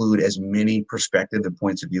to include as many perspectives and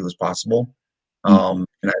points of view as possible. And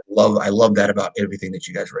I love that about everything that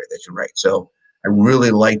you guys write, that you write. So I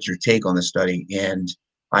really liked your take on the study, and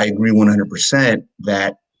I agree 100%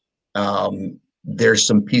 that there's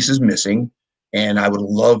some pieces missing, and I would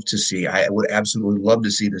absolutely love to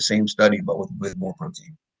see the same study, but with more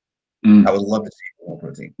protein. I would love to see more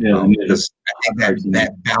protein. Yeah, Because I think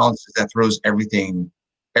that balances, that throws everything.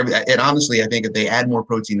 And honestly, I think if they add more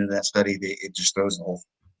protein in that study, it just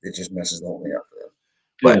it just messes the whole thing up for them.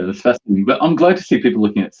 Yeah, that's fascinating. But I'm glad to see people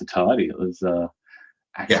looking at satiety. It was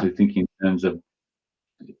actually thinking in terms of,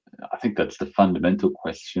 I think that's the fundamental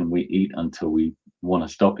question. We eat until we want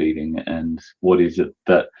to stop eating, and what is it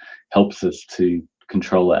that helps us to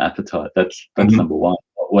control our appetite? That's number one.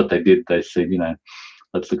 What they did, they said,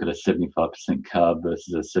 let's look at a 75% carb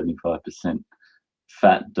versus a 75%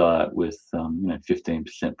 fat diet with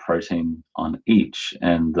 15% protein on each,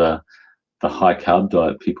 and the high carb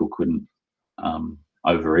diet, people couldn't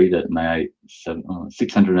overeat it, and they ate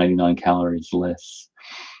 689 calories less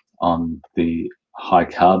on the high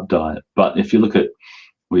carb diet. But if you look at,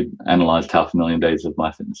 we analyzed 500,000 days of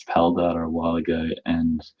MyFitnessPal data a while ago,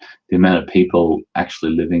 and the amount of people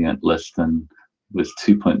actually living at less than, was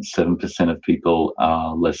 2.7% of people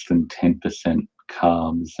are less than 10%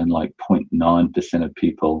 carbs, and like 0.9% of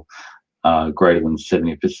people are greater than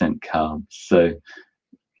 70% carbs. So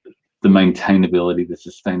the maintainability, the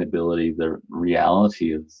sustainability, the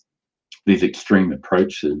reality of these extreme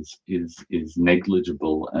approaches is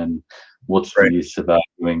negligible. And what's the use of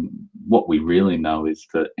arguing? What we really know is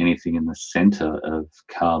that anything in the center of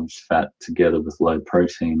carbs, fat, together with low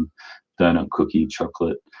protein, donut, cookie,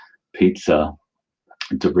 chocolate, pizza,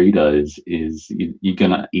 Doritos, is you're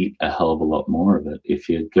going to eat a hell of a lot more of it. If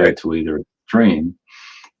you go to either extreme,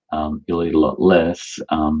 you'll eat a lot less.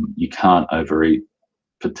 You can't overeat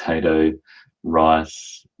potato,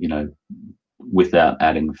 rice, without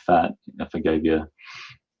adding fat. If I gave you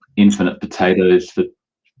infinite potatoes for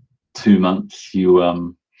 2 months, you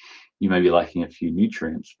may be lacking a few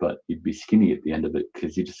nutrients, but you'd be skinny at the end of it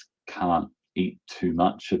because you just can't eat too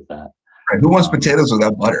much of that. Right. Who wants potatoes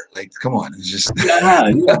without butter? Like, come on, it's just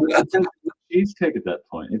it's a cheesecake at that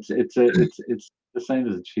point. It's the same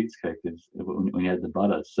as a cheesecake is when you add the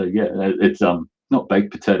butter. So yeah, it's not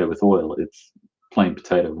baked potato with oil. It's plain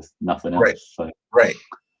potato with nothing else. So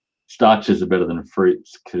starches are better than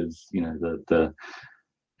fruits because the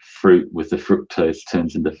fruit with the fructose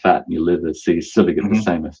turns into fat in your liver, so you sort of get the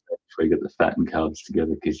same effect where you get the fat and carbs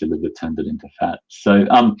together because your liver turned it into fat. So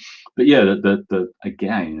but yeah, the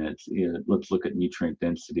again, it's let's look at nutrient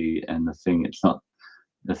density, and it's not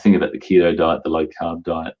the thing about the keto diet, the low carb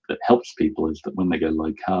diet that helps people is that when they go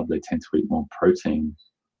low carb, they tend to eat more protein,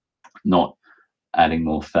 not adding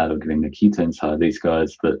more fat or getting the ketones high. These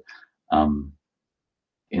guys that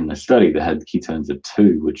in the study, they had ketones of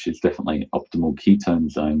 2, which is definitely optimal ketone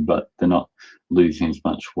zone, but they're not losing as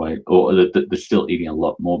much weight, or they're still eating a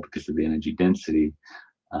lot more because of the energy density.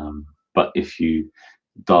 But if you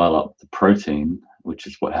dial up the protein, which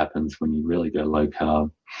is what happens when you really go low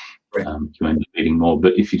carb, you end up eating more.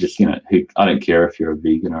 But if you just, I don't care if you're a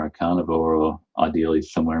vegan or a carnivore, or ideally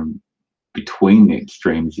somewhere in between the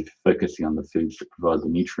extremes, if you're focusing on the foods that provide the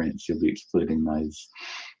nutrients, you'll be excluding those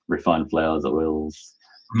refined flours, oils,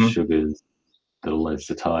 sugars that are low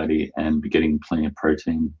satiety, and be getting plenty of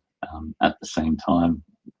protein at the same time,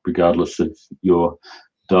 regardless of your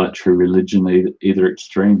dietary religion, either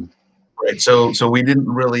extreme. Right. So we didn't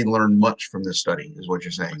really learn much from this study, is what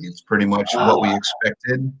you're saying. It's pretty much what we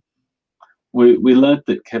expected. We learned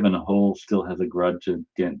that Kevin Hall still has a grudge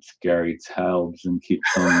against Gary Taubes and keeps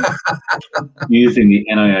on using the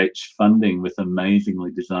NIH funding with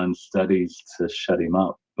amazingly designed studies to shut him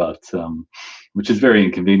up, but which is very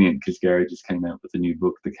inconvenient because Gary just came out with a new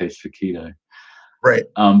book, The Case for Keto. Right.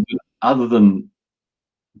 Other than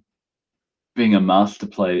being a master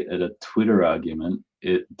play at a Twitter argument,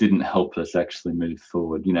 it didn't help us actually move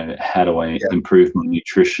forward. You know, how do I improve my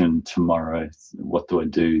nutrition tomorrow? What do I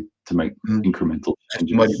do to make incremental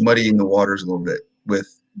changes? Muddying the waters a little bit with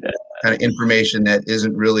kind of information that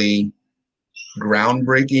isn't really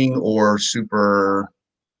groundbreaking or super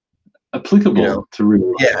applicable to real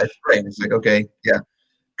life. Yeah, right. It's like, okay, yeah.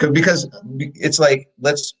 Because it's like,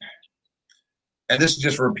 and this is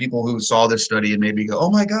just for people who saw this study and maybe go, oh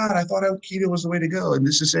my God, I thought keto was the way to go. And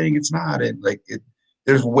this is saying it's not. And like,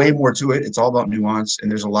 there's way more to it. It's all about nuance. And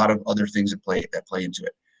there's a lot of other things that play into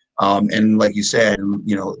it. And like you said,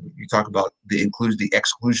 you talk about includes the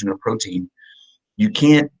exclusion of protein. You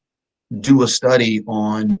can't do a study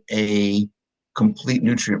on a complete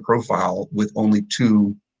nutrient profile with only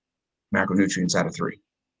 2 macronutrients out of 3.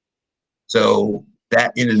 So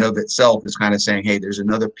that in and of itself is kind of saying, hey, there's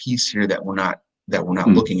another piece here that we're not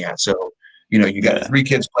looking at. So, you got 3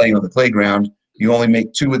 kids playing on the playground. You only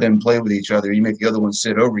make 2 of them play with each other. You make the other one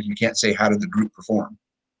sit over. You can't say, how did the group perform?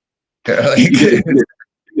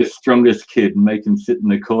 The strongest kid, make him sit in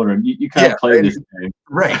the corner, and you can't play this game.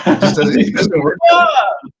 Right. It doesn't work.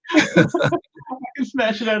 I can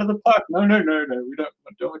smash it out of the park. No. We don't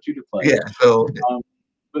want you to play. Yeah. So.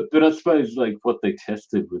 But I suppose like what they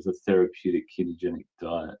tested was a therapeutic ketogenic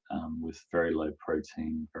diet with very low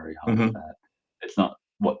protein, very high fat. It's not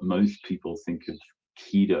what most people think of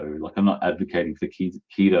keto. Like, I'm not advocating for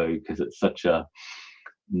keto because it's such a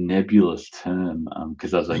nebulous term.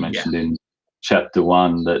 Because as I mentioned in chapter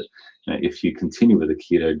 1, that if you continue with a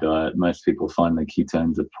keto diet, most people find their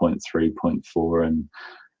ketones at 0.3, 0.4, and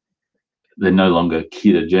they're no longer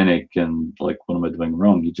ketogenic, and like, what am I doing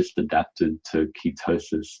wrong? You just adapted to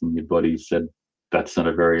ketosis, and your body said that's not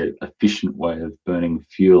a very efficient way of burning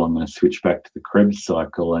fuel. I'm going to switch back to the Krebs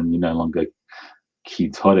cycle, and you're no longer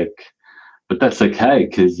ketotic. But that's okay,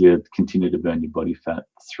 because you continue to burn your body fat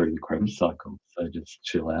through the Krebs cycle. So just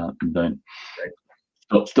chill out and don't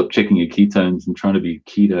stop checking your ketones and trying to be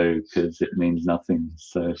keto, because it means nothing.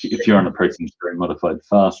 So if you're on a protein sparing modified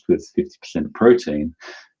fast with 50% protein,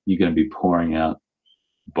 you're going to be pouring out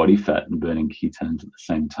body fat and burning ketones at the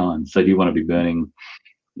same time. So do you want to be burning,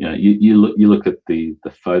 you look at the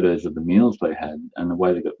photos of the meals they had, and the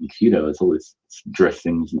way they got them keto is all this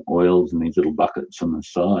dressings and oils and these little buckets on the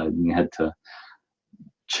side, and you had to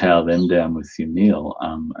chow them down with your meal,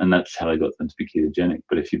 and that's how they got them to be ketogenic.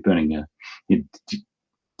 But if you're burning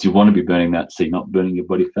do you want to be burning that so you're not burning your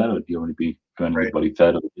body fat, or do you want to be burning your body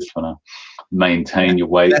fat, or you just want to maintain your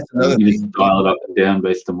weight? You just dial it up and down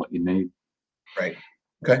based on what you need. Right.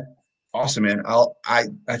 Okay. Awesome, man. I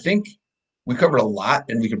think we covered a lot,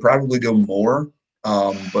 and we could probably go more,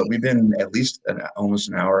 but we've been at least almost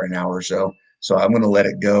an hour or so. So I'm going to let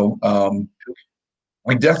it go.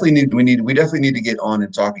 We definitely need to get on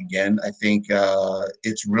and talk again. I think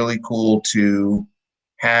it's really cool to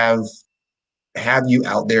have you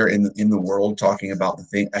out there in the world talking about the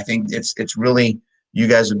thing. I think it's really, you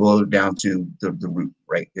guys have boiled it down to the root,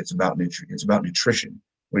 right? It's about nutrition. It's about nutrition.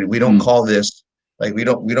 We don't call this, like,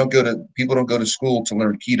 people don't go to school to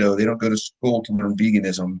learn keto. They don't go to school to learn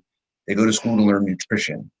veganism. They go to school to learn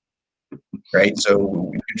nutrition, right?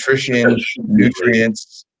 So nutrition,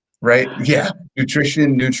 nutrients, right? Yeah.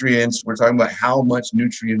 Nutrition, nutrients. We're talking about how much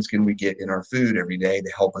nutrients can we get in our food every day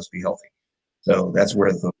to help us be healthy. So that's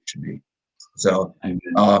where the focus should be. So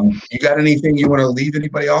you got anything you want to leave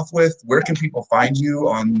anybody off with? Where can people find you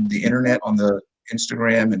on the internet, on the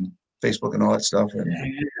Instagram and Facebook and all that stuff?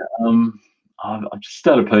 I've just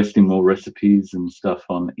started posting more recipes and stuff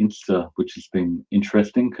on Insta, which has been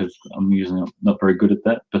interesting because I'm usually not very good at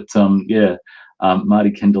that. But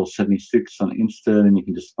Marty Kendall 76 on Insta, and you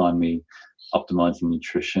can just find me Optimizing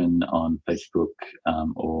Nutrition on Facebook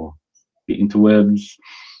or the interwebs.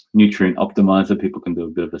 Nutrient Optimizer, people can do a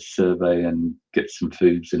bit of a survey and get some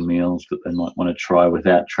foods and meals that they might want to try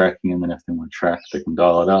without tracking, and then if they want to track, they can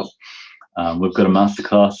dial it up. We've got a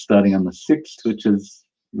masterclass starting on the 6th, which is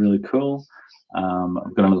really cool.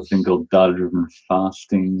 I've got another thing called Data-Driven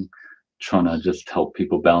Fasting, trying to just help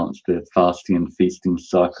people balance their fasting and feasting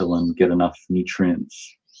cycle and get enough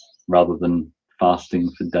nutrients rather than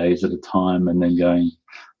fasting for days at a time and then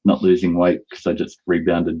not losing weight because I just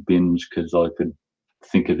rebounded binge because I could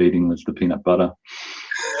think of eating was the peanut butter.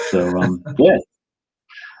 So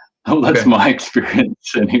that's my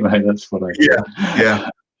experience anyway. That's what I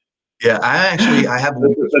yeah. I have a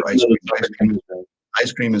weakness for ice cream.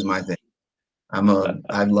 Ice cream is my thing.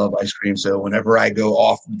 I love ice cream. So whenever I go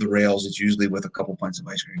off the rails, it's usually with a couple pints of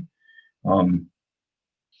ice cream.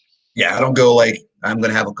 I don't go like I'm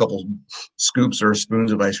gonna have a couple scoops or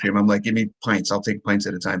spoons of ice cream. I'm like, give me pints. I'll take pints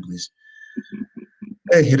at a time, please.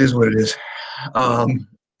 Hey, it is what it is. I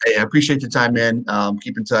appreciate the time, man.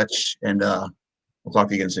 Keep in touch, and we'll talk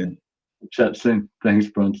to you again soon. Chat soon. Thanks,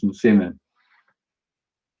 Bronson. See you, man.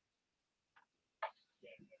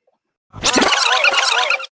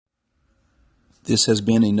 This has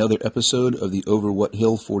been another episode of the Over What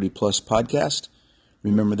Hill 40 Plus podcast.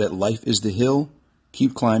 Remember that life is the hill.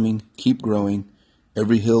 Keep climbing, keep growing.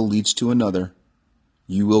 Every hill leads to another.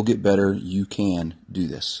 You will get better. You can do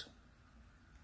this.